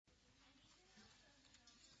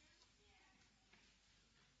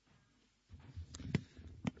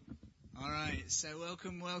right, so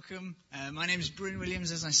welcome. My name is Bryn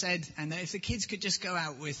Williams, as I said, and if the kids could just go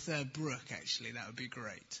out with Brooke, actually, that would be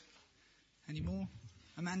great. Any more?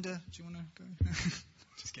 Amanda, do you want to go?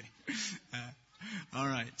 Just kidding. All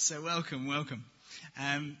right, so welcome.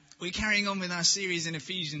 We're carrying on with our series in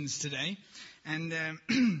Ephesians today, and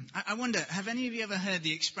I wonder, have any of you ever heard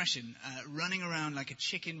the expression, running around like a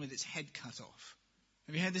chicken with its head cut off?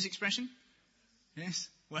 Have you heard this expression? Yes?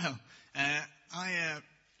 Well, I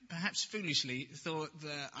perhaps foolishly thought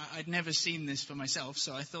that I'd never seen this for myself,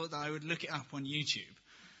 so I thought that I would look it up on YouTube.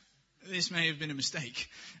 This may have been a mistake.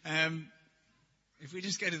 If we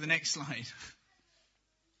just go to the next slide.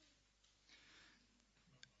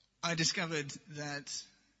 I discovered that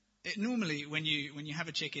normally when you have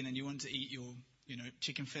a chicken and you want to eat your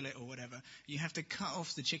chicken fillet or whatever, you have to cut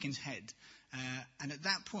off the chicken's head. And at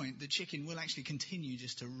that point, the chicken will actually continue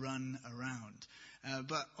just to run around.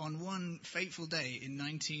 But on one fateful day in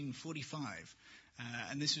 1945,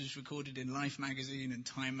 and this was recorded in Life magazine and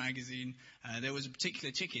Time magazine, there was a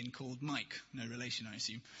particular chicken called Mike, no relation, I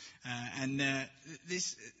assume.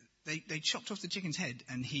 They chopped off the chicken's head,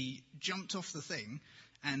 and he jumped off the thing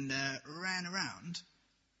and ran around,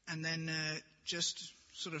 and then just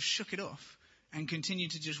sort of shook it off and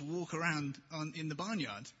continued to just walk around in the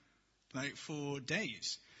barnyard, like for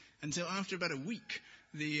days, until after about a week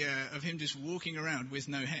of him just walking around with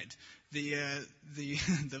no head, the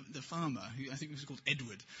farmer, who I think was called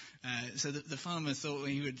Edward, so the farmer thought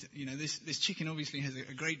he would, this chicken obviously has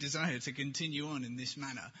a great desire to continue on in this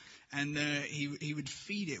manner, and he would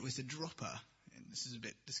feed it with a dropper. This is a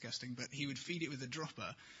bit disgusting, but he would feed it with a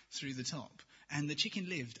dropper through the top, and the chicken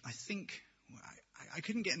lived, I think, I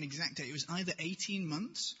couldn't get an exact date. It was either 18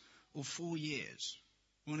 months or 4 years.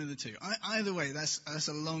 One of the two. Either way, that's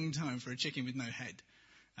a long time for a chicken with no head.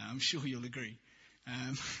 I'm sure you'll agree.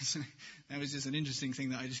 So that was just an interesting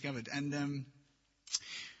thing that I discovered. And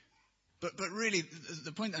but really,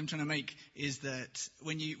 the point that I'm trying to make is that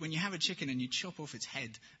when you have a chicken and you chop off its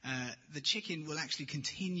head, the chicken will actually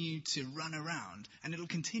continue to run around, and it'll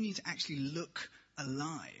continue to actually look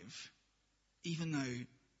alive, even though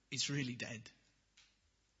it's really dead.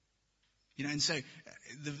 And so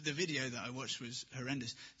the video that I watched was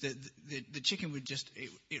horrendous. The chicken would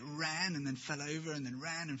it ran and then fell over and then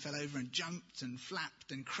ran and fell over and jumped and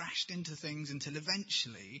flapped and crashed into things until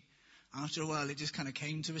eventually, after a while, it just kind of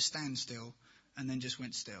came to a standstill and then just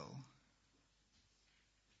went still.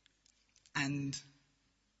 And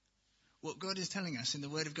what God is telling us in the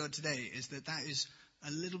Word of God today is that is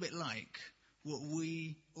a little bit like what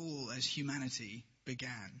we all as humanity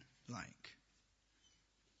began like.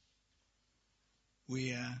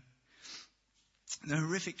 The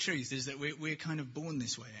horrific truth is that we're kind of born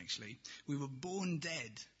this way, actually. We were born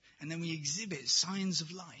dead, and then we exhibit signs of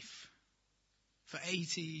life for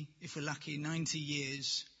 80, if we're lucky, 90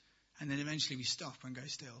 years, and then eventually we stop and go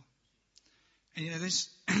still. And this,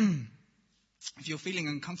 if you're feeling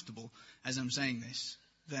uncomfortable as I'm saying this,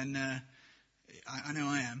 then I know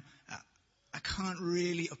I am. I can't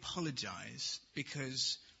really apologize,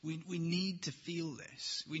 because we need to feel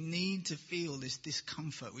this. We need to feel this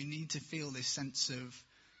discomfort. We need to feel this sense of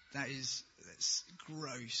that's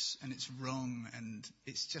gross and it's wrong, and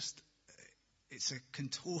it's a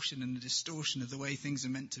contortion and a distortion of the way things are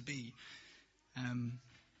meant to be. And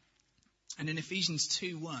in Ephesians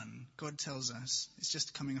 2:1, God tells us, it's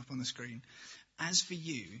just coming up on the screen, as for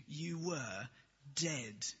you, you were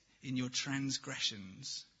dead in your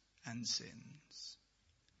transgressions and sins.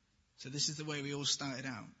 So this is the way we all started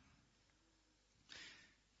out.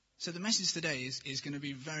 So the message today is going to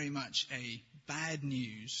be very much a bad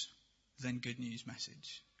news than good news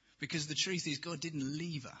message. Because the truth is, God didn't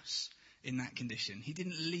leave us in that condition. He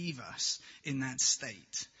didn't leave us in that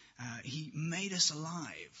state. He made us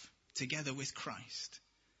alive together with Christ.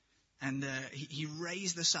 And he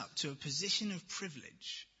raised us up to a position of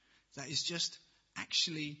privilege that is just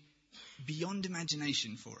actually beyond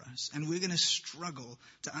imagination for us, and we're going to struggle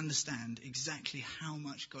to understand exactly how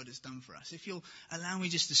much God has done for us. If you'll allow me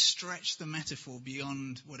just to stretch the metaphor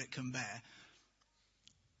beyond what it can bear,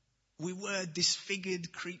 we were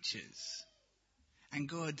disfigured creatures, and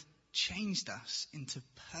God changed us into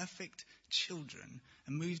perfect children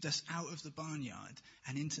and moved us out of the barnyard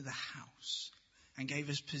and into the house, and gave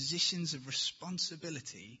us positions of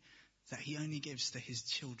responsibility that he only gives to his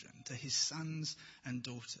children, to his sons and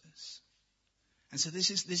daughters. And so this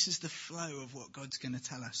is the flow of what God's going to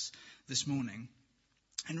tell us this morning.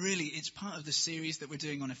 And really, it's part of the series that we're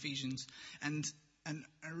doing on Ephesians. And And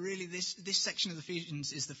really, this section of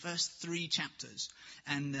Ephesians is the first 3 chapters.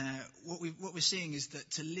 And what we're seeing is that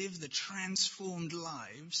to live the transformed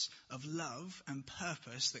lives of love and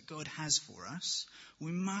purpose that God has for us,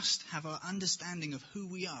 we must have our understanding of who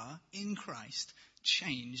we are in Christ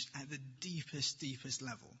changed at the deepest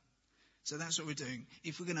level. So that's what we're doing.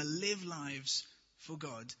 If we're going to live lives for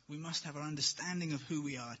God, we must have our understanding of who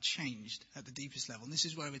we are changed at the deepest level. And this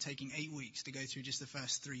is why we're taking 8 weeks to go through just the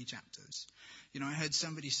first 3 chapters. I heard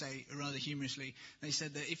somebody say, rather humorously, they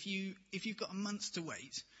said that if you've got a month to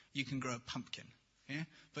wait, you can grow a pumpkin. Yeah?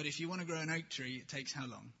 But if you want to grow an oak tree, it takes how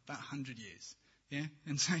long? About 100 years. Yeah?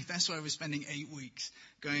 And so that's why we're spending 8 weeks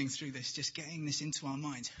going through this, just getting this into our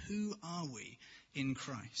minds. Who are we in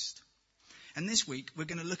Christ? And this week, we're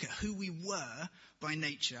going to look at who we were by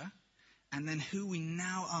nature, and then who we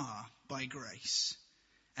now are by grace,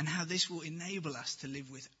 and how this will enable us to live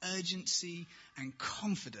with urgency and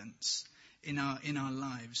confidence in our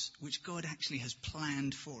lives, which God actually has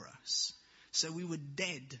planned for us. So we were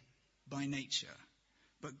dead by nature,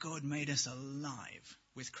 but God made us alive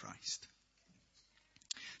with Christ.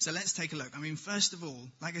 So let's take a look. First of all,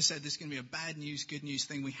 like I said, this is going to be a bad news, good news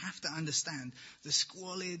thing. We have to understand the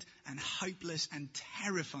squalid and hopeless and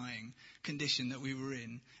terrifying condition that we were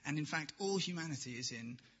in, and in fact, all humanity is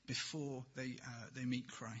in before they meet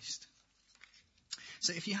Christ.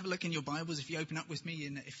 So if you have a look in your Bibles, if you open up with me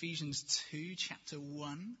in Ephesians 2, chapter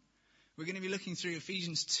 1, we're going to be looking through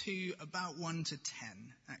Ephesians 2, about 1 to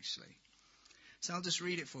 10, actually. So I'll just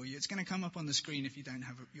read it for you. It's going to come up on the screen if you don't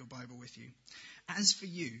have your Bible with you. As for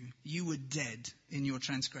you, you were dead in your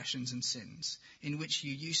transgressions and sins, in which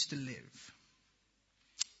you used to live.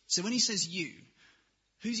 So when he says you,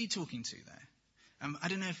 who's he talking to there? I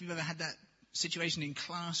don't know if you've ever had that situation in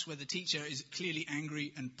class where the teacher is clearly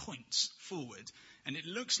angry and points forward. And it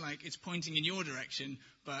looks like it's pointing in your direction,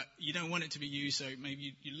 but you don't want it to be you. So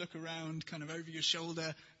maybe you look around kind of over your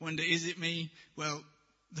shoulder, wonder, is it me? Well,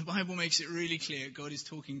 the Bible makes it really clear God is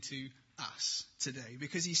talking to us today,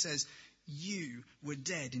 because he says, you were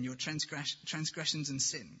dead in your transgressions and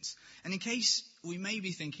sins. And in case we may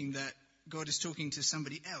be thinking that God is talking to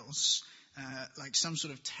somebody else, like some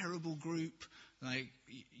sort of terrible group, like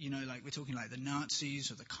we're talking like the Nazis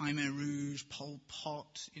or the Khmer Rouge, Pol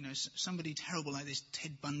Pot, somebody terrible like this,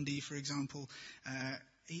 Ted Bundy, for example,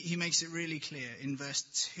 he makes it really clear in verse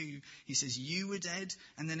 2. He says, you were dead.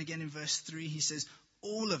 And then again in verse 3, he says,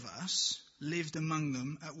 all of us lived among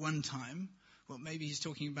them at one time. Well, maybe he's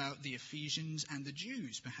talking about the Ephesians and the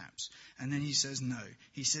Jews, perhaps. And then he says, no.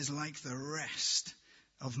 He says, like the rest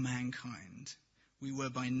of mankind, we were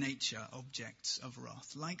by nature objects of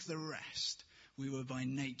wrath. Like the rest, we were by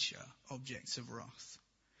nature objects of wrath.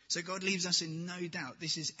 So God leaves us in no doubt.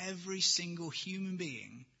 This is every single human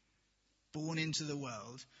being born into the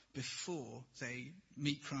world before they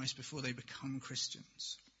meet Christ, before they become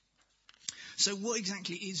Christians. So what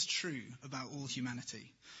exactly is true about all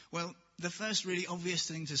humanity? Well, the first really obvious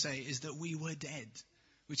thing to say is that we were dead,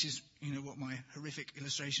 which is, what my horrific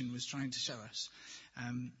illustration was trying to show us.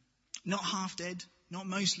 Not half dead, not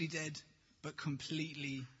mostly dead, but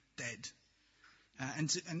completely dead.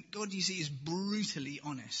 And God, you see, is brutally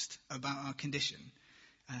honest about our condition.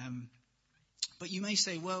 But you may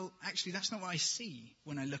say, well, actually, that's not what I see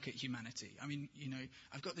when I look at humanity.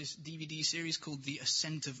 I've got this DVD series called The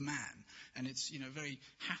Ascent of Man, and it's, very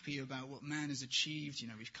happy about what man has achieved.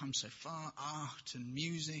 We've come so far, art and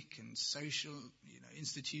music and social,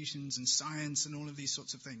 institutions and science and all of these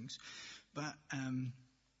sorts of things. But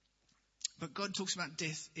God talks about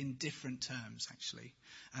death in different terms, actually.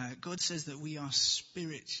 God says that we are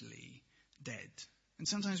spiritually dead. And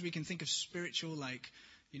sometimes we can think of spiritual like,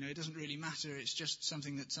 it doesn't really matter. It's just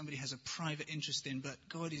something that somebody has a private interest in. But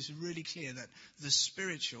God is really clear that the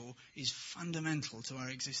spiritual is fundamental to our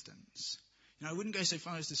existence. I wouldn't go so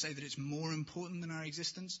far as to say that it's more important than our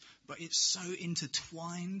existence, but it's so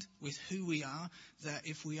intertwined with who we are that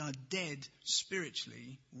if we are dead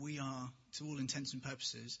spiritually, we are, to all intents and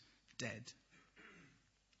purposes, dead.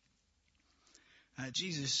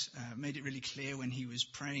 Jesus made it really clear when he was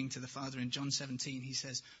praying to the Father in John 17. He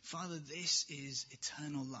says, Father, this is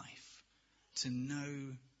eternal life, to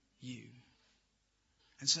know you.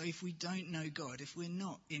 And so if we don't know God, if we're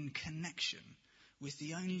not in connection with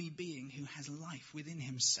the only being who has life within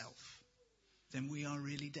himself, then we are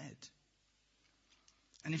really dead.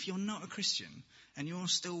 And if you're not a Christian and you're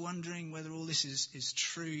still wondering whether all this is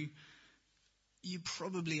true, you're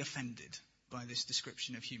probably offended by this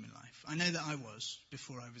description of human life. I know that I was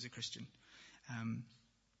before I was a Christian.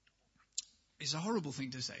 It's a horrible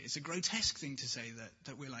thing to say. It's a grotesque thing to say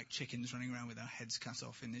that we're like chickens running around with our heads cut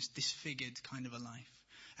off in this disfigured kind of a life.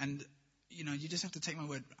 And, you just have to take my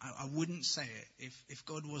word. I wouldn't say it if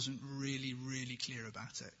God wasn't really, really clear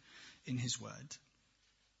about it in his word.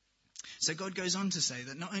 So God goes on to say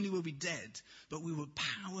that not only were we dead, but we were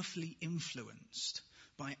powerfully influenced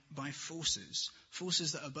by forces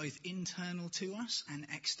that are both internal to us and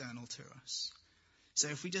external to us. So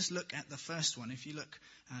if we just look at the first one, if you look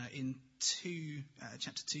in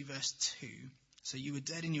chapter 2, verse 2, so you were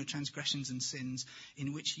dead in your transgressions and sins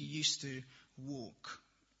in which you used to walk.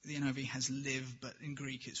 The NIV has live, but in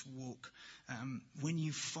Greek it's walk. When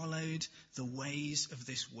you followed the ways of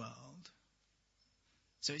this world.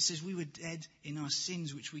 So it says we were dead in our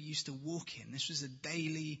sins which we used to walk in. This was a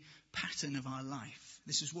daily pattern of our life.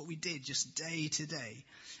 This is what we did just day to day.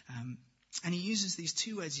 And he uses these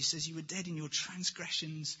two words. He says you were dead in your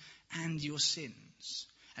transgressions and your sins.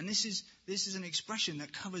 And this is an expression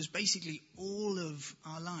that covers basically all of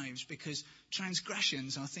our lives, because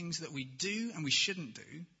transgressions are things that we do and we shouldn't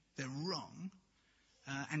do. They're wrong.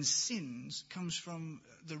 And sins comes from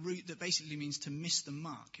the root that basically means to miss the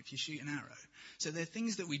mark if you shoot an arrow. So they're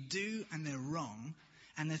things that we do and they're wrong,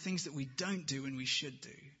 and they're things that we don't do and we should do.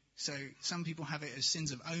 So some people have it as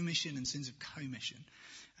sins of omission and sins of commission.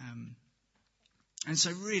 And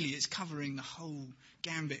so really it's covering the whole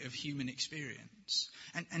gambit of human experience.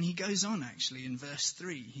 And he goes on actually in verse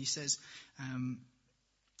 3. He says,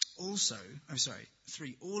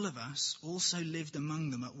 3, all of us also lived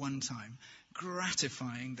among them at one time,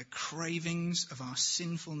 gratifying the cravings of our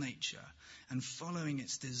sinful nature and following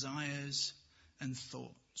its desires and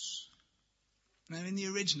thoughts. Now in the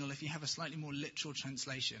original, if you have a slightly more literal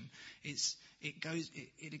translation,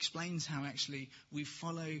 it explains how actually we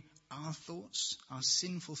follow our thoughts, our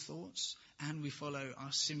sinful thoughts, and we follow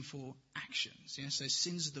our sinful actions. Yeah? So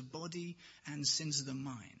sins of the body and sins of the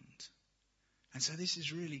mind. And so this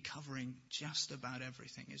is really covering just about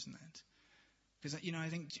everything, isn't it? Because, I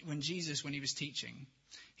think when Jesus, when he was teaching,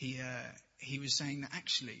 he was saying that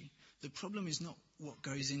actually the problem is not what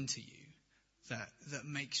goes into you that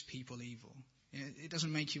makes people evil. It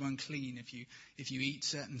doesn't make you unclean if you eat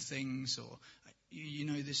certain things, or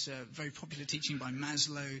this very popular teaching by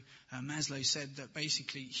Maslow. Maslow said that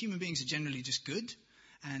basically human beings are generally just good,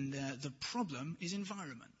 and the problem is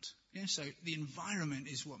environment. Yeah, so the environment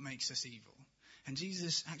is what makes us evil. And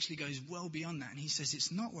Jesus actually goes well beyond that, and he says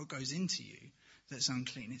it's not what goes into you that's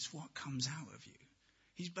unclean, it's what comes out of you.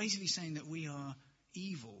 He's basically saying that we are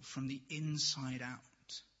evil from the inside out.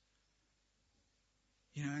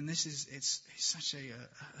 And it's such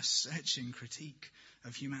a searching critique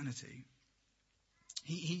of humanity.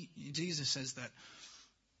 Jesus says that,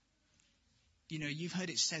 you've heard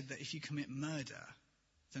it said that if you commit murder,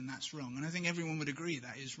 then that's wrong. And I think everyone would agree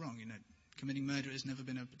that is wrong. Committing murder has never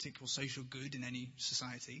been a particular social good in any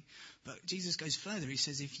society. But Jesus goes further. He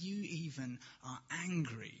says, if you even are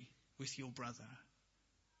angry with your brother,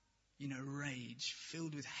 rage,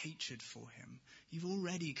 filled with hatred for him, you've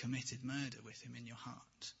already committed murder with him in your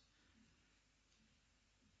heart.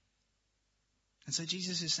 And so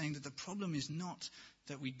Jesus is saying that the problem is not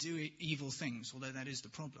that we do evil things, although that is the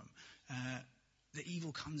problem. The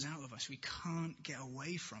evil comes out of us. We can't get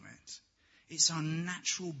away from it. It's our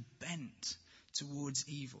natural bent towards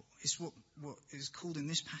evil. It's what is called in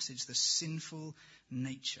this passage the sinful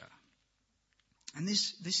nature. And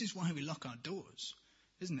this is why we lock our doors,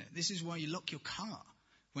 isn't it? This is why you lock your car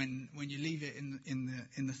when you leave it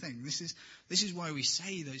in the thing. This is why we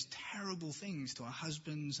say those terrible things to our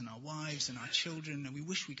husbands and our wives and our children, and we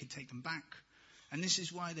wish we could take them back. And this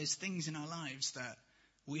is why there's things in our lives that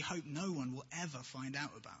we hope no one will ever find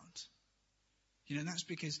out about. That's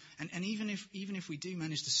because, and even if we do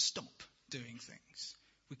manage to stop doing things,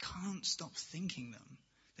 we can't stop thinking them.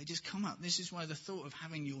 They just come up. This is why the thought of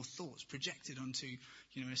having your thoughts projected onto,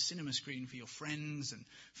 a cinema screen for your friends and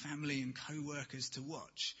family and co-workers to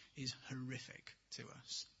watch is horrific to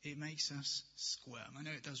us. It makes us squirm. I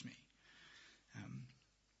know it does me.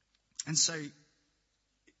 And so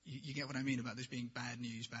you get what I mean about this being bad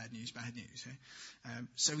news, bad news, bad news. Eh?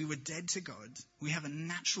 So we were dead to God. We have a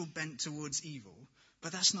natural bent towards evil.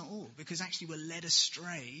 But that's not all, because actually we're led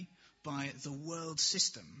astray by the world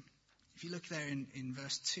system. If you look there in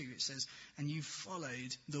verse 2, it says, and you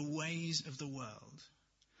followed the ways of the world.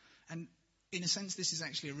 And in a sense, this is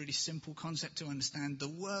actually a really simple concept to understand. The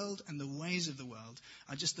world and the ways of the world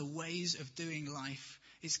are just the ways of doing life.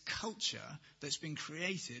 It's culture that's been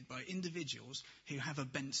created by individuals who have a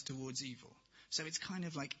bent towards evil. So it's kind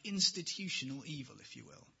of like institutional evil, if you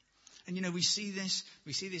will. And, we see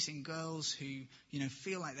this in girls who,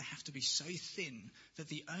 feel like they have to be so thin that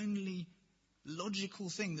the only logical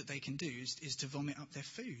thing that they can do is to vomit up their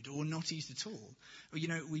food or not eat at all.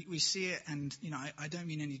 We see it, and I don't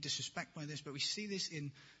mean any disrespect by this, but we see this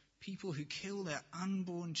in people who kill their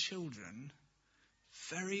unborn children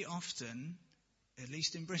very often, at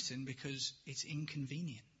least in Britain, because it's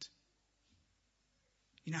inconvenient.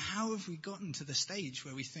 How have we gotten to the stage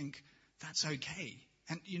where we think that's okay?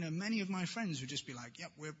 And, many of my friends would just be like,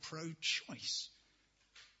 yep, we're pro-choice.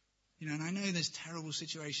 And I know there's terrible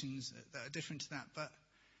situations that are different to that, but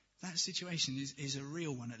that situation is a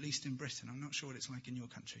real one, at least in Britain. I'm not sure what it's like in your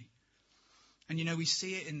country. And, we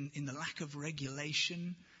see it in the lack of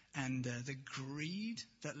regulation and the greed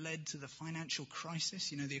that led to the financial crisis.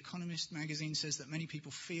 The Economist magazine says that many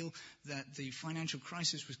people feel that the financial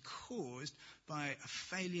crisis was caused by a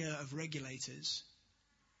failure of regulators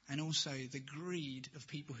and also the greed of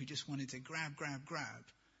people who just wanted to grab.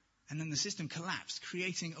 And then the system collapsed,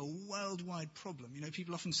 creating a worldwide problem.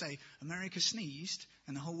 People often say America sneezed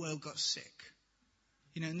and the whole world got sick.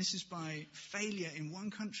 And this is by failure in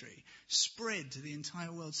one country spread to the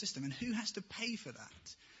entire world system. And who has to pay for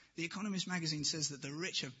that? The Economist magazine says that the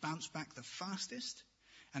rich have bounced back the fastest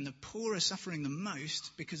and the poor are suffering the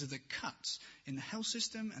most because of the cuts in the health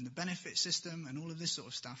system and the benefit system and all of this sort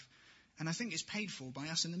of stuff. And I think it's paid for by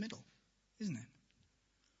us in the middle, isn't it?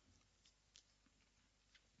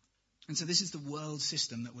 And so this is the world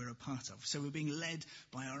system that we're a part of. So we're being led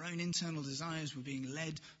by our own internal desires. We're being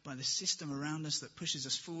led by the system around us that pushes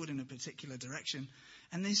us forward in a particular direction.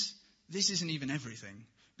 And this isn't even everything,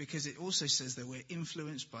 because it also says that we're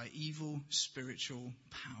influenced by evil spiritual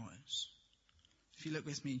powers. If you look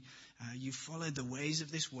with me, you followed the ways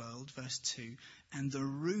of this world, verse 2, and the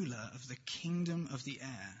ruler of the kingdom of the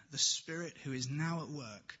air, the spirit who is now at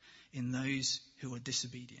work in those who are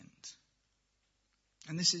disobedient.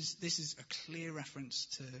 And this is a clear reference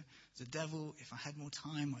to the devil. If I had more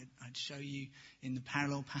time, I'd show you in the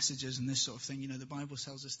parallel passages and this sort of thing. The Bible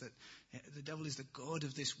tells us that the devil is the god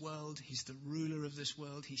of this world. He's the ruler of this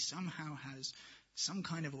world. He somehow has some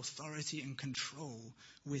kind of authority and control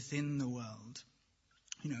within the world.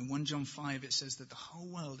 In 1 John 5, it says that the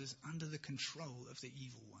whole world is under the control of the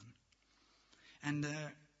evil one. And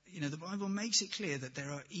the Bible makes it clear that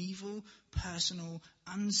there are evil, personal,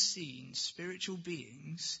 unseen spiritual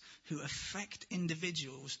beings who affect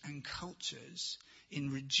individuals and cultures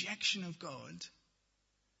in rejection of God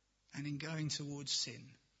and in going towards sin,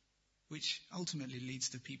 which ultimately leads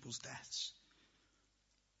to people's deaths.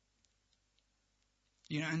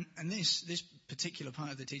 And this particular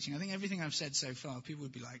part of the teaching, I think everything I've said so far, people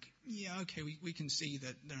would be like, yeah, okay, we can see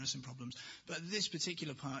that there are some problems. But this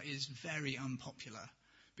particular part is very unpopular.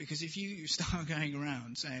 Because if you start going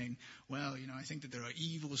around saying, well, I think that there are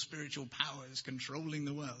evil spiritual powers controlling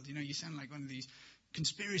the world, you sound like one of these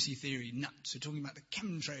conspiracy theory nuts who are talking about the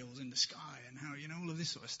chemtrails in the sky and how, all of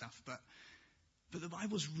this sort of stuff. But the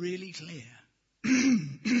Bible's really clear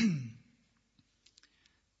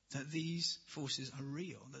that these forces are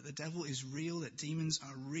real, that the devil is real, that demons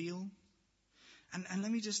are real. And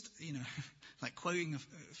let me just, like quoting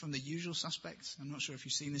from The Usual Suspects, I'm not sure if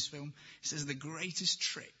you've seen this film, it says the greatest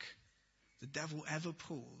trick the devil ever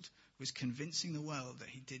pulled was convincing the world that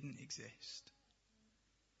he didn't exist.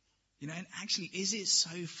 And actually, is it so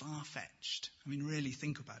far-fetched? I mean, really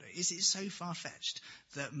think about it. Is it so far-fetched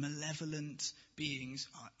that malevolent beings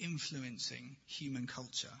are influencing human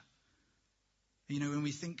culture? When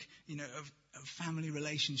we think, of family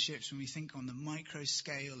relationships, when we think on the micro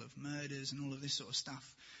scale of murders and all of this sort of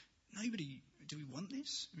stuff, do we want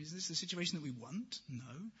this? I mean, is this the situation that we want?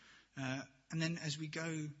 No. And then as we go,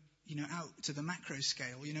 out to the macro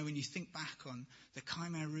scale, when you think back on the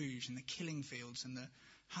Khmer Rouge and the killing fields and the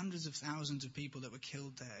hundreds of thousands of people that were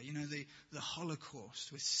killed there, the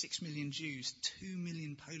Holocaust with 6 million Jews, 2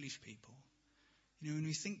 million Polish people. When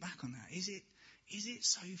we think back on that, is it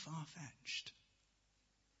so far-fetched?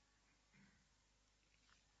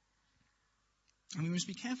 And we must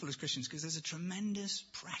be careful as Christians because there's a tremendous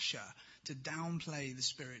pressure to downplay the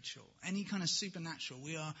spiritual. Any kind of supernatural,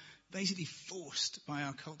 we are basically forced by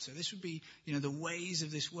our culture. This would be, the ways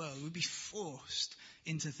of this world. We'd be forced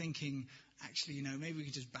into thinking, actually, maybe we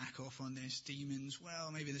could just back off on this. Demons,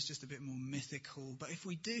 well, maybe there's just a bit more mythical. But if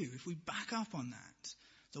we back up on that,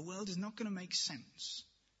 the world is not going to make sense.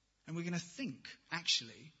 And we're going to think,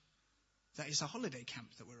 actually, that it's a holiday camp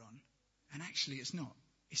that we're on. And actually it's not.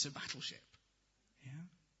 It's a battleship. Yeah.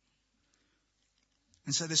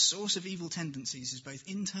 And so the source of evil tendencies is both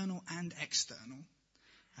internal and external.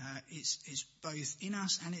 It's both in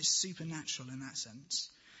us and it's supernatural in that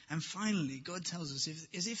sense. And finally, God tells us,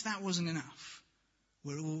 as if that wasn't enough,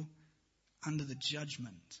 we're all under the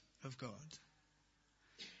judgment of God.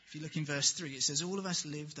 If you look in verse 3, it says, all of us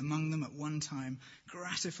lived among them at one time,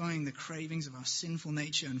 gratifying the cravings of our sinful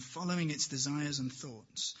nature and following its desires and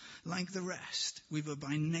thoughts. Like the rest, we were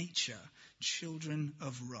by nature children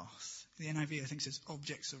of wrath. The NIV, I think, says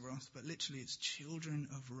objects of wrath, but literally it's children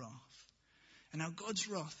of wrath. And now God's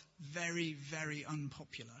wrath, very, very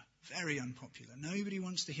unpopular. Very unpopular. Nobody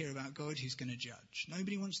wants to hear about God who's going to judge.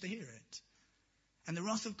 Nobody wants to hear it. And the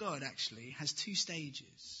wrath of God actually has two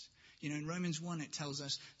stages. You know, in Romans 1, it tells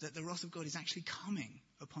us that the wrath of God is actually coming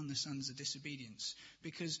upon the sons of disobedience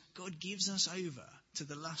because God gives us over to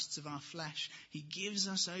the lusts of our flesh. He gives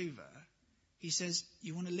us over. He says,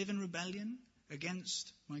 you want to live in rebellion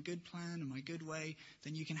against my good plan and my good way,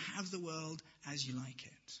 then you can have the world as you like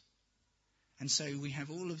it. And so we have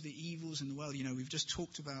all of the evils in the world. You know, we've just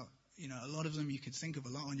talked about, you know, a lot of them. You could think of a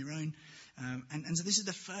lot on your own. And so this is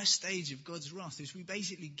the first stage of God's wrath, is we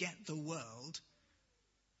basically get the world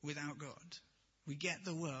without God. We get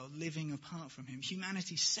the world living apart from him.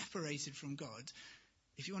 Humanity separated from God.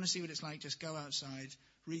 If you want to see what it's like, just go outside,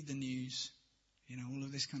 read the news, you know, all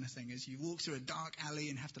of this kind of thing. As you walk through a dark alley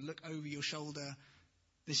and have to look over your shoulder,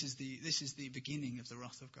 this is the beginning of the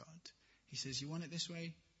wrath of God. He says, you want it this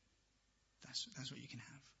way? That's what you can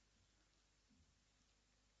have.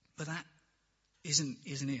 But that isn't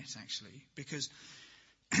it, actually, because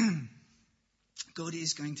God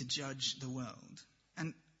is going to judge the world.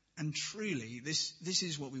 And truly, this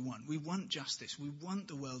is what we want. We want justice. We want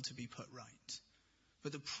the world to be put right.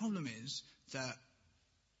 But the problem is that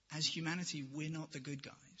as humanity, we're not the good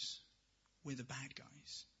guys. We're the bad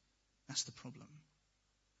guys. That's the problem.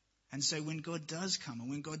 And so when God does come and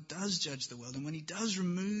when God does judge the world and when he does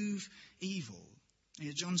remove evil, you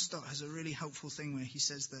know, John Stott has a really helpful thing where he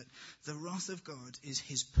says that the wrath of God is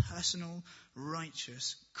his personal,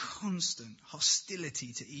 righteous, constant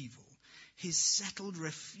hostility to evil, his settled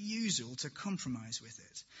refusal to compromise with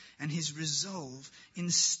it, and his resolve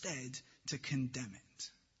instead to condemn it.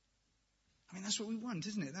 I mean, that's what we want,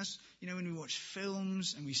 isn't it? That's, you know, when we watch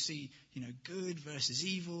films and we see, you know, good versus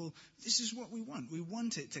evil, this is what we want. We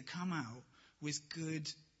want it to come out with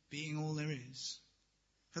good being all there is.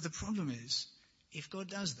 But the problem is, if God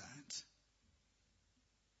does that,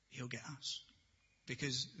 he'll get us.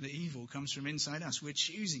 Because the evil comes from inside us. We're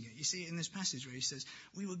choosing it. You see it in this passage where he says,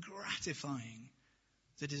 we were gratifying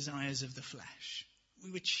the desires of the flesh.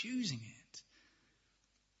 We were choosing it.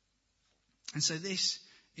 And so this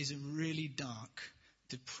is a really dark,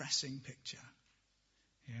 depressing picture.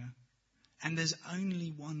 Yeah. And there's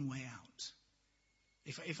only one way out.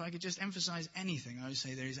 If I could just emphasize anything, I would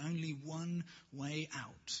say there is only one way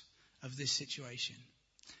out of this situation.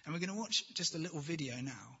 And we're going to watch just a little video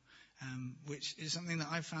now, which is something that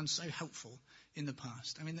I've found so helpful in the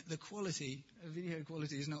past. I mean, the quality, video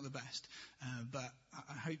quality is not the best, but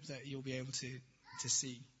I hope that you'll be able to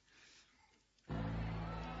see.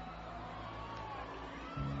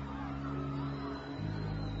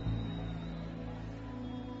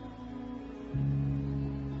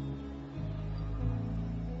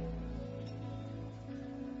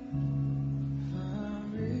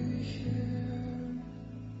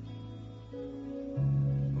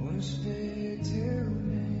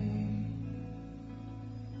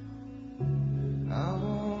 I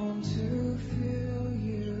want to feel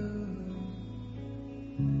you.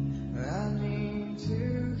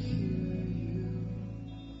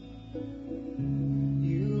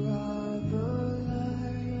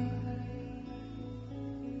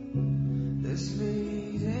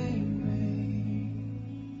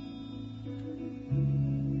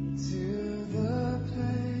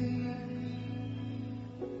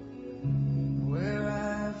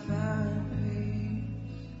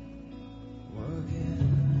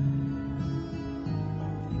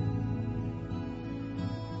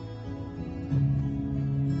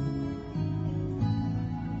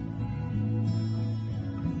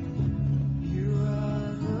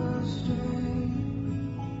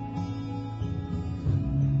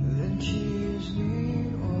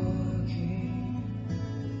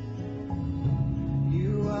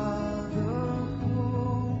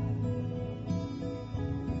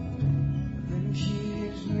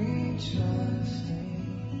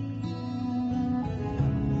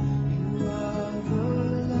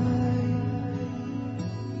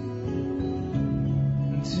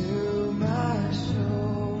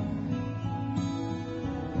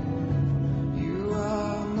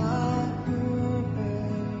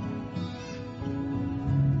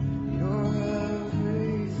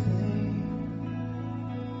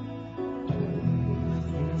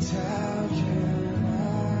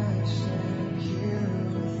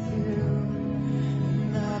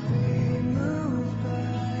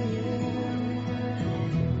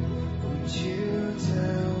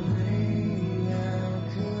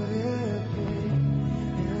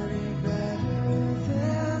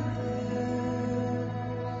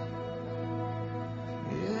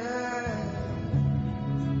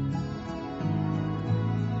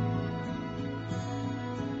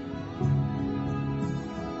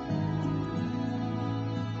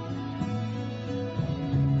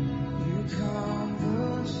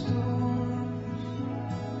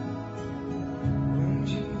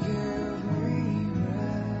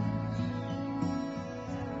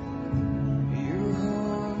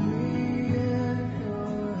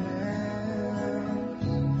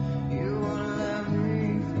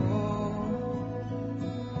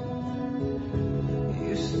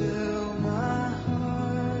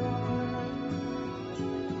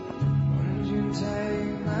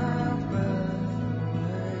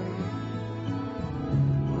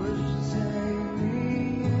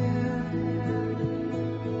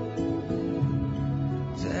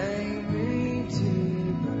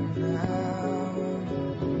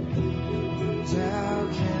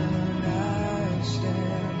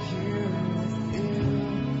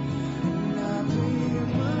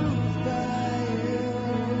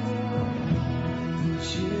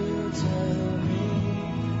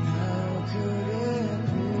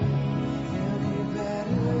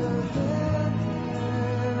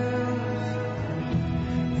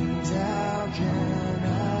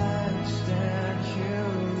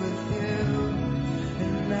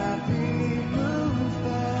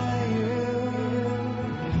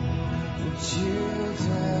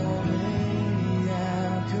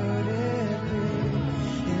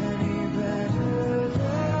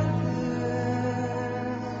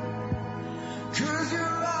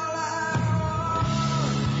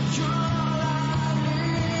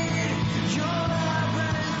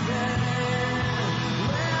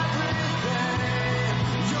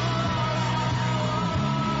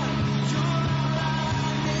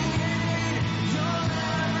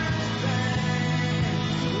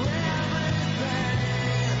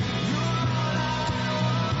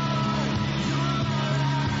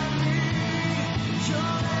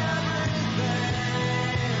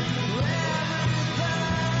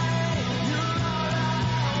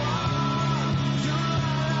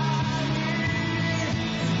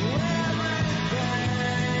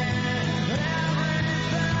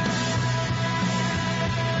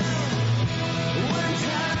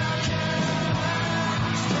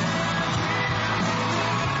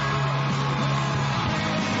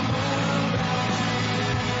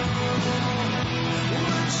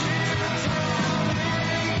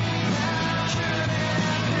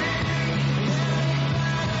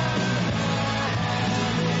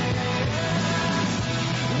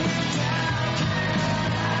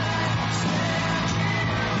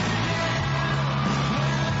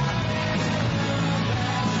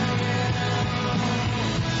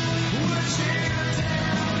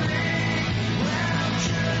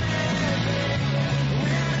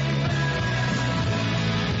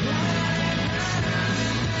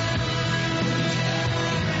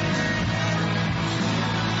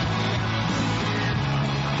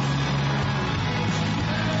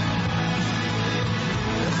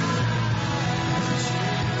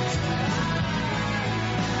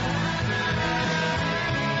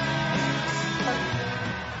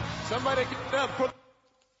 Somebody get it up.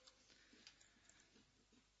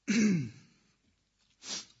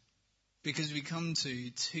 Because we come to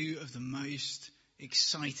two of the most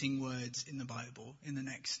exciting words in the Bible in the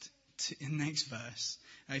next verse.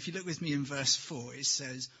 If you look with me in verse 4, it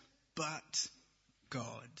says, "But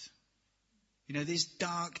God." You know, this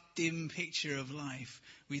dark, dim picture of life,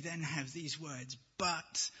 we then have these words,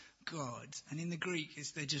 "But God." And in the Greek,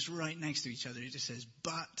 they're just right next to each other. It just says,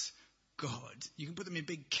 "But God." You can put them in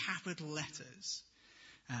big capital letters.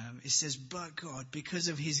 It says, "But God, because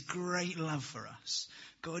of his great love for us,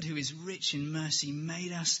 God who is rich in mercy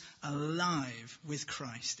made us alive with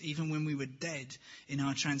Christ, even when we were dead in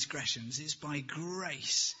our transgressions. It's by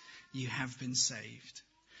grace you have been saved."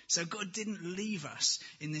 So God didn't leave us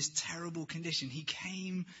in this terrible condition. He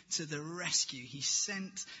came to the rescue. He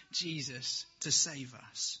sent Jesus to save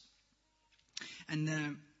us.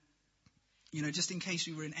 And just in case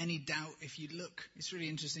we were in any doubt, if you look, it's really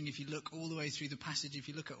interesting, if you look all the way through the passage, if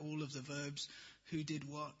you look at all of the verbs, who did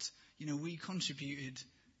what, we contributed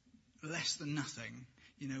less than nothing.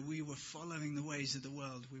 We were following the ways of the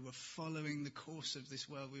world. We were following the course of this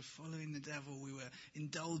world. We were following the devil. We were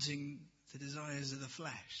indulging the desires of the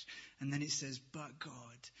flesh. And then it says, "But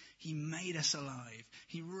God, he made us alive.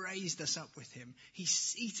 He raised us up with him. He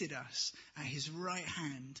seated us at his right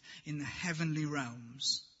hand in the heavenly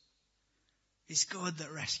realms." It's God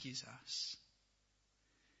that rescues us.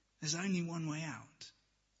 There's only one way out.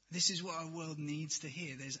 This is what our world needs to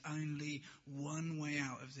hear. There's only one way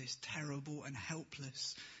out of this terrible and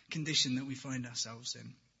helpless condition that we find ourselves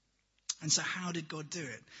in. And so how did God do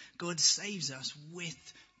it? God saves us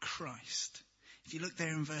with Christ. If you look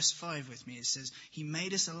there in verse 5 with me, it says, "He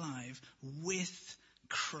made us alive with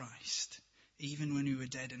Christ, even when we were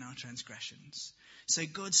dead in our transgressions." So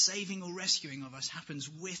God's saving or rescuing of us happens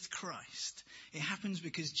with Christ. It happens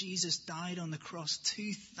because Jesus died on the cross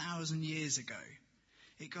 2,000 years ago.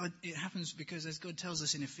 It happens because, as God tells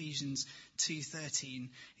us in Ephesians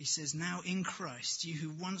 2:13, he says, "Now in Christ, you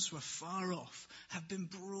who once were far off have been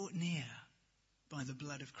brought near by the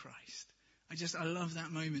blood of Christ." I love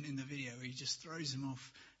that moment in the video where he just throws them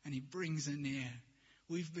off and he brings them near.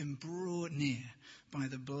 We've been brought near by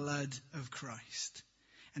the blood of Christ.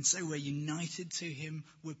 And so we're united to him.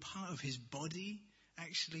 We're part of his body.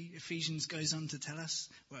 Actually, Ephesians goes on to tell us,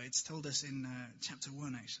 it's told us in chapter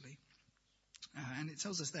 1 actually. And it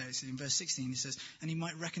tells us there, it's in verse 16, it says, "And he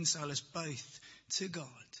might reconcile us both to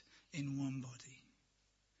God in one body."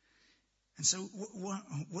 And so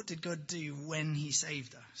what did God do when he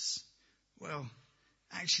saved us? Well,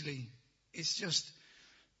 actually, it's just,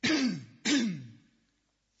 it's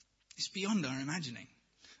beyond our imagining.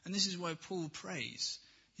 And this is why Paul prays.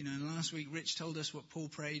 Last week Rich told us what Paul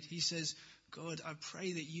prayed. He says, "God, I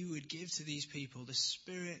pray that you would give to these people the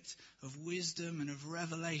spirit of wisdom and of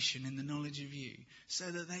revelation in the knowledge of you,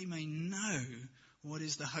 so that they may know what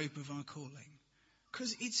is the hope of our calling."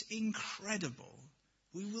 Because it's incredible.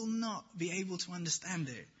 We will not be able to understand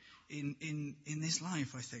it in this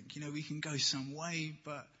life, I think. We can go some way,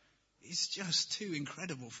 but it's just too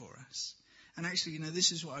incredible for us. And actually,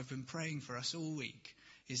 this is what I've been praying for us all week,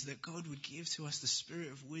 is that God would give to us the spirit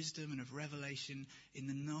of wisdom and of revelation in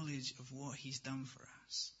the knowledge of what he's done for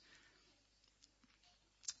us.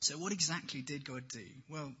 So what exactly did God do?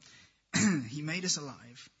 Well, he made us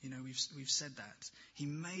alive. We've said that. He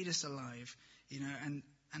made us alive,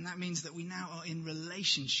 and that means that we now are in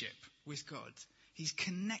relationship with God. He's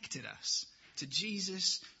connected us to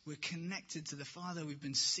Jesus. We're connected to the Father. We've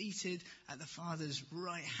been seated at the Father's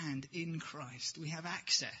right hand in Christ. We have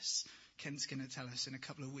access. Kent's going to tell us in a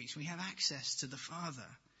couple of weeks. We have access to the Father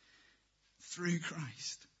through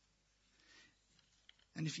Christ.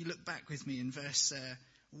 And if you look back with me in verse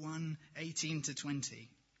 1, 18 to 20.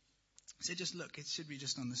 So just look, it should be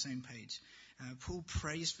just on the same page. Paul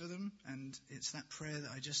prays for them, and it's that prayer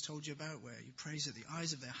that I just told you about, where he prays that the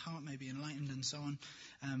eyes of their heart may be enlightened and so on.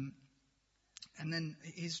 And then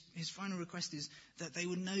his final request is that they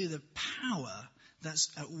would know the power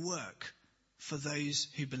that's at work for those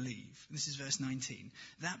who believe. This is verse 19.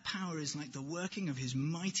 That power is like the working of his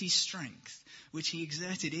mighty strength, which he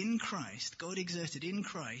exerted in Christ, God exerted in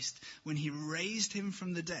Christ, when he raised him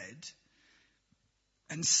from the dead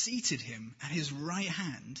and seated him at his right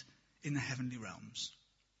hand in the heavenly realms.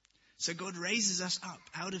 So God raises us up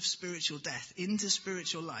out of spiritual death into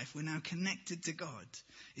spiritual life. We're now connected to God.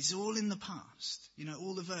 It's all in the past.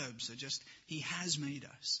 All the verbs are just, he has made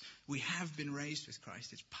us. We have been raised with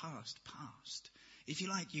Christ. It's past. If you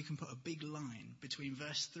like, you can put a big line between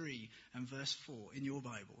verse 3 and verse 4 in your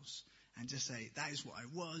Bibles and just say, that is what I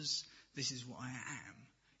was, this is what I am.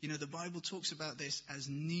 The Bible talks about this as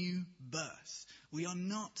new birth. We are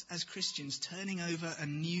not, as Christians, turning over a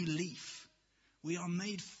new leaf. We are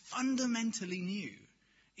made fundamentally new.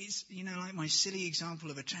 It's, like my silly example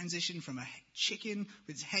of a transition from a chicken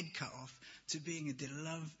with its head cut off to being a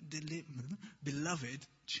beloved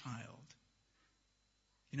child.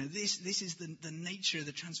 This is the nature of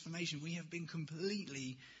the transformation. We have been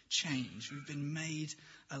completely changed. We've been made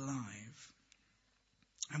alive.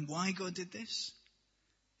 And why God did this?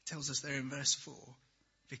 It tells us there in verse 4.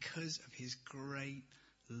 Because of his great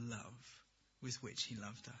love with which he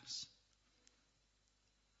loved us.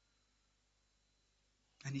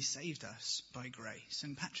 And he saved us by grace.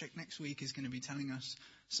 And Patrick next week is going to be telling us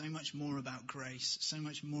so much more about grace, so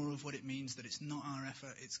much more of what it means that it's not our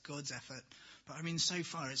effort, it's God's effort. But so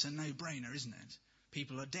far it's a no-brainer, isn't it?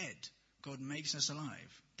 People are dead. God makes us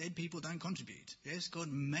alive. Dead people don't contribute. Yes, God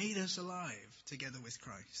made us alive together with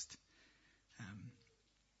Christ.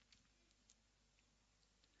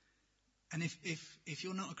 And if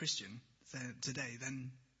you're not a Christian today,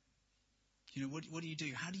 then what do you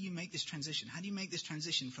do? How do you make this transition? How do you make this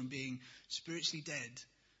transition from being spiritually dead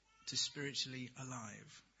to spiritually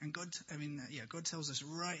alive? And God tells us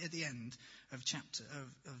right at the end of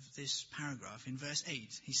this paragraph in verse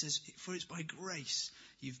 8. He says, "For it's by grace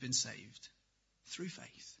you've been saved through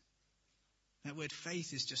faith." That word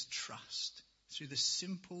faith is just trust. Through the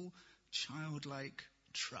simple, childlike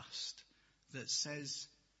trust that says,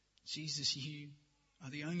 "Jesus, you are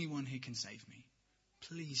the only one who can save me.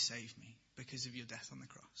 Please save me because of your death on the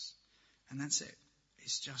cross." And that's it.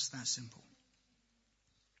 It's just that simple.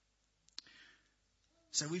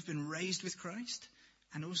 So we've been raised with Christ,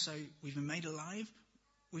 and also we've been made alive.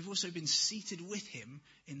 We've also been seated with him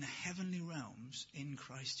in the heavenly realms in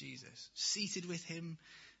Christ Jesus. Seated with him,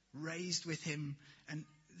 raised with him. And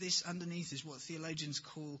this underneath is what theologians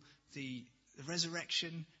call the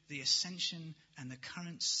resurrection, the ascension, and the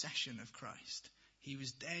current session of Christ. He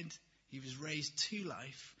was dead. He was raised to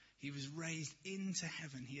life. He was raised into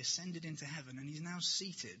heaven. He ascended into heaven, and he's now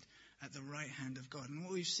seated at the right hand of God. And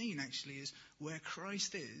what we've seen actually is where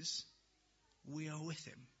Christ is, we are with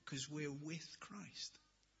him because we're with Christ.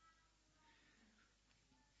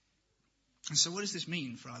 And so what does this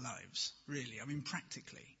mean for our lives, really?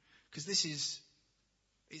 practically. Because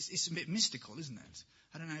it's a bit mystical, isn't it?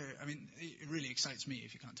 I don't know. It really excites me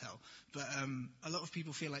if you can't tell. But a lot of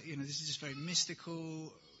people feel like, this is just very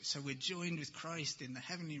mystical. So we're joined with Christ in the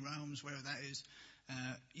heavenly realms, wherever that is.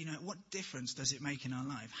 What difference does it make in our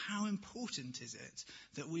life? How important is it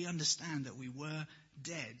that we understand that we were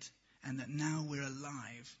dead and that now we're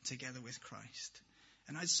alive together with Christ?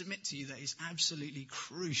 And I'd submit to you that it's absolutely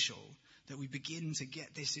crucial that we begin to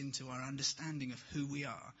get this into our understanding of who we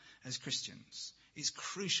are as Christians. It's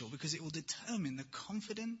crucial because it will determine the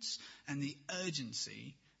confidence and the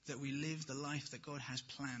urgency that we live the life that God has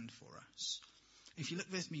planned for us. If you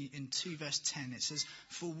look with me in 2 verse 10, it says,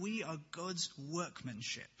 "For we are God's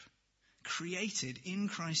workmanship, created in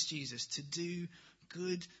Christ Jesus to do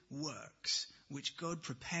good works, which God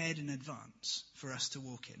prepared in advance for us to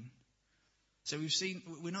walk in." So we've seen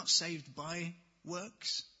we're not saved by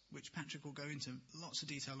works, which Patrick will go into lots of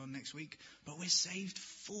detail on next week, but we're saved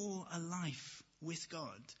for a life with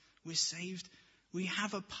God. We're saved. We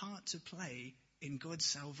have a part to play in God's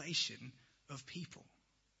salvation of people.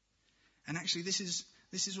 And actually, this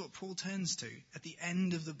is what Paul turns to at the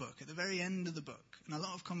end of the book, at the very end of the book. And a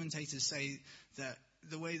lot of commentators say that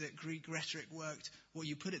the way that Greek rhetoric worked, what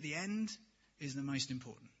you put at the end is the most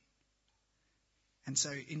important. And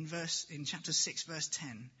so in chapter 6, verse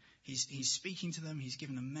 10, he's speaking to them. He's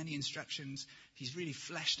given them many instructions. He's really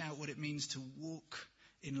fleshed out what it means to walk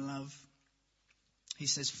in love. He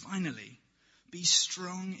says, "Finally, be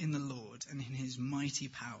strong in the Lord and in his mighty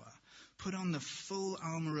power. Put on the full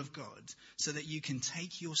armor of God so that you can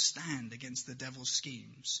take your stand against the devil's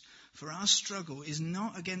schemes. For our struggle is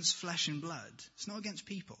not against flesh and blood." It's not against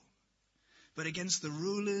people, "but against the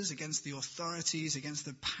rulers, against the authorities, against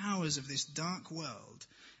the powers of this dark world,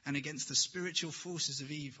 and against the spiritual forces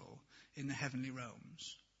of evil in the heavenly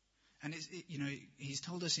realms." And he's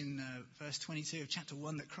told us in verse 22 of chapter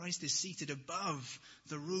 1 that Christ is seated above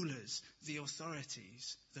the rulers, the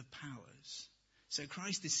authorities, the powers. So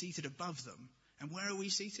Christ is seated above them. And where are we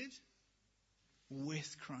seated?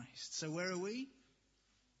 With Christ. So where are we?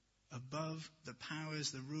 Above the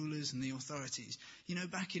powers, the rulers, and the authorities.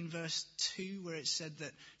 Back in verse 2 where it said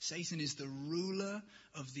that Satan is the ruler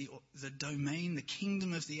of the domain, the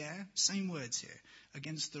kingdom of the air. Same words here.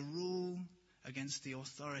 Against the rule, against the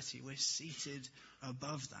authority. We're seated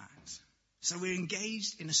above that. So we're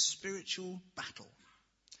engaged in a spiritual battle.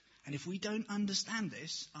 And if we don't understand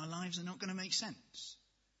this, our lives are not going to make sense.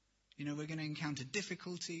 We're going to encounter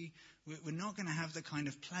difficulty. We're not going to have the kind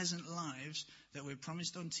of pleasant lives that we're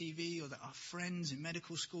promised on TV or that our friends in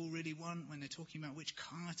medical school really want when they're talking about which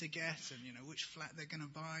car to get and, which flat they're going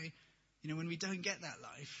to buy. When we don't get that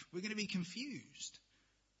life, we're going to be confused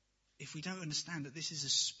if we don't understand that this is a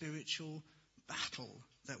spiritual battle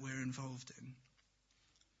that we're involved in.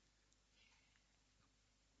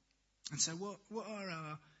 And so what are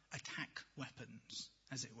our attack weapons,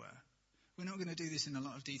 as it were? We're not going to do this in a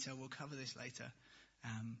lot of detail. We'll cover this later.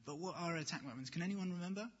 But what are attack weapons? Can anyone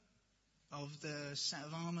remember of the set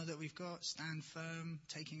of armour that we've got? Stand firm,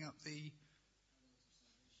 taking up the...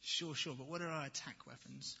 Sure. But what are our attack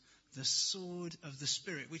weapons? The sword of the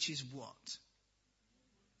Spirit, which is what?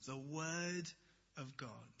 The Word of God.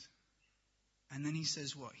 And then he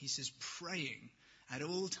says what? He says praying at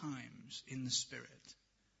all times in the Spirit,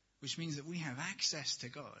 which means that we have access to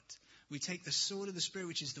God. We take the sword of the Spirit,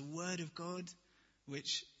 which is the Word of God,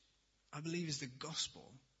 which I believe is the gospel.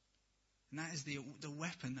 And that is the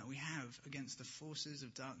weapon that we have against the forces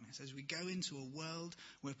of darkness. As we go into a world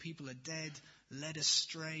where people are dead, led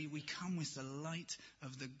astray, we come with the light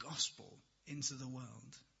of the gospel into the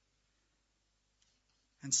world.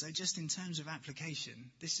 And so just in terms of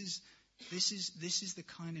application, this is the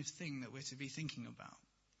kind of thing that we're to be thinking about.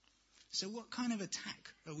 So what kind of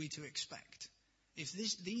attack are we to expect? If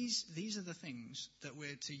these are the things that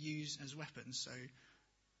we're to use as weapons, so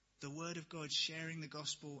the Word of God, sharing the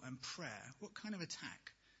gospel and prayer, what kind of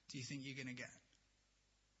attack do you think you're going to get?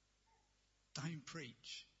 Don't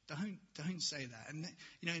preach. Don't say that. And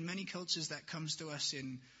in many cultures that comes to us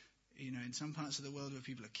in some parts of the world where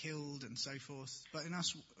people are killed and so forth. But in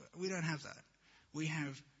us, we don't have that. We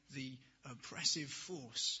have the oppressive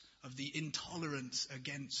force of the intolerance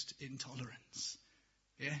against intolerance.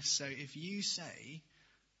 Yeah, so if you say,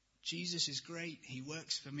 Jesus is great, he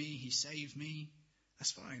works for me, he saved me,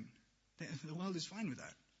 that's fine. The world is fine with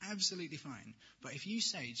that. Absolutely fine. But if you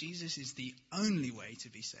say Jesus is the only way to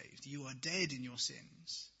be saved, you are dead in your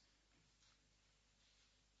sins,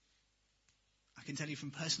 I can tell you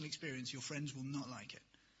from personal experience, your friends will not like it.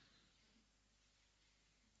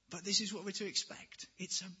 But this is what we're to expect.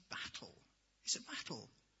 It's a battle. It's a battle.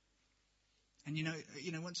 And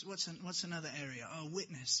what's another area? Our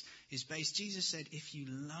witness is based. Jesus said, if you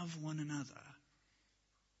love one another,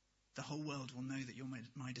 the whole world will know that you're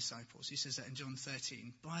my disciples. He says that in John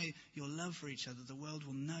 13. By your love for each other, the world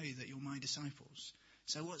will know that you're my disciples.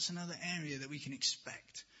 So what's another area that we can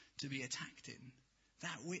expect to be attacked in?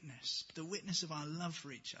 That witness, the witness of our love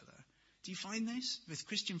for each other. Do you find this with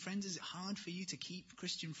Christian friends? Is it hard for you to keep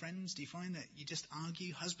Christian friends? Do you find that you just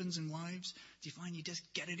argue, husbands and wives? Do you find you just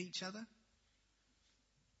get at each other?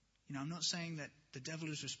 I'm not saying that the devil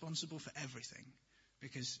is responsible for everything,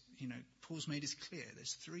 because, Paul's made it clear.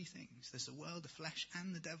 There's three things. There's the world, the flesh,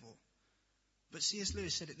 and the devil. But C.S.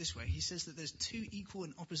 Lewis said it this way. He says that there's two equal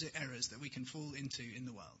and opposite errors that we can fall into in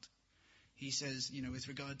the world. He says, with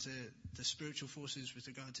regard to the spiritual forces, with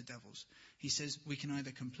regard to devils, he says we can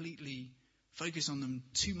either completely focus on them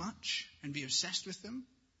too much and be obsessed with them,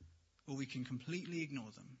 or we can completely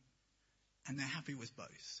ignore them. And they're happy with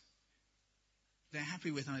both. They're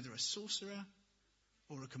happy with either a sorcerer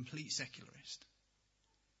or a complete secularist.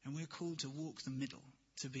 And we're called to walk the middle,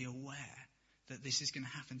 to be aware that this is going to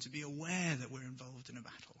happen, to be aware that we're involved in a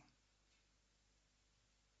battle.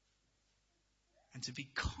 And to be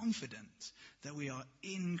confident that we are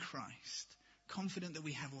in Christ, confident that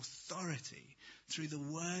we have authority through the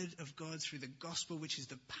Word of God, through the gospel, which is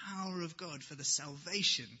the power of God for the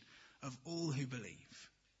salvation of all who believe.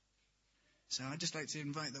 So I'd just like to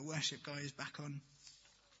invite the worship guys back on.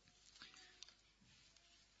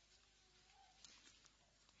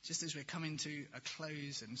 Just as we're coming to a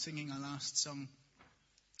close and singing our last song,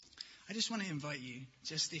 I just want to invite you,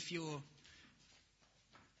 just if you're,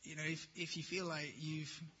 if you feel like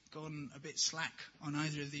you've gone a bit slack on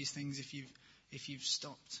either of these things, if you've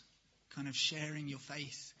stopped kind of sharing your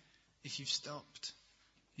faith, if you've stopped,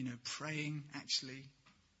 praying actually,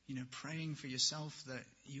 praying for yourself that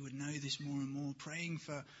you would know this more and more, praying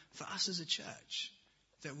for us as a church,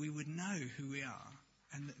 that we would know who we are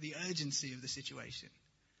and the urgency of the situation.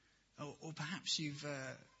 Or perhaps you've,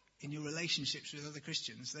 in your relationships with other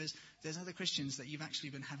Christians, there's other Christians that you've actually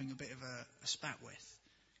been having a bit of a spat with.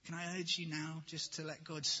 Can I urge you now just to let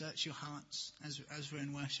God search your hearts as we're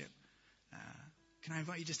in worship? Can I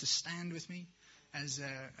invite you just to stand with me as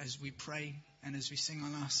we pray and as we sing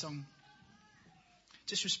our last song?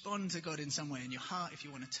 Just respond to God in some way in your heart. If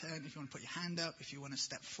you want to turn, if you want to put your hand up, if you want to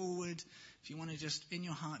step forward, if you want to just in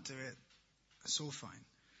your heart do it, that's all fine.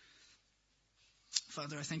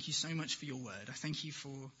 Father, I thank you so much for your word. I thank you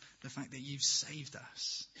for the fact that you've saved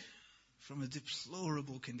us. from a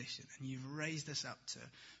deplorable condition, and you've raised us up to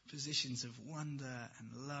positions of wonder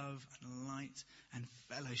and love and light and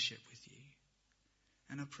fellowship with you.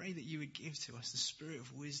 And I pray that you would give to us the spirit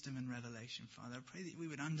of wisdom and revelation, Father. I pray that we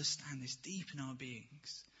would understand this deep in our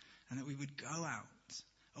beings, and that we would go out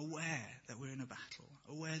aware that we're in a battle,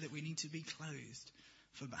 aware that we need to be clothed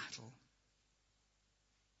for battle,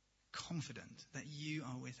 confident that you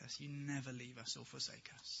are with us. You never leave us or forsake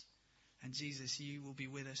us. And Jesus, you will be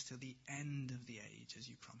with us till the end of the age, as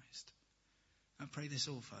you promised. I pray this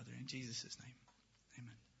all, Father, in Jesus' name.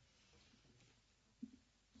 Amen.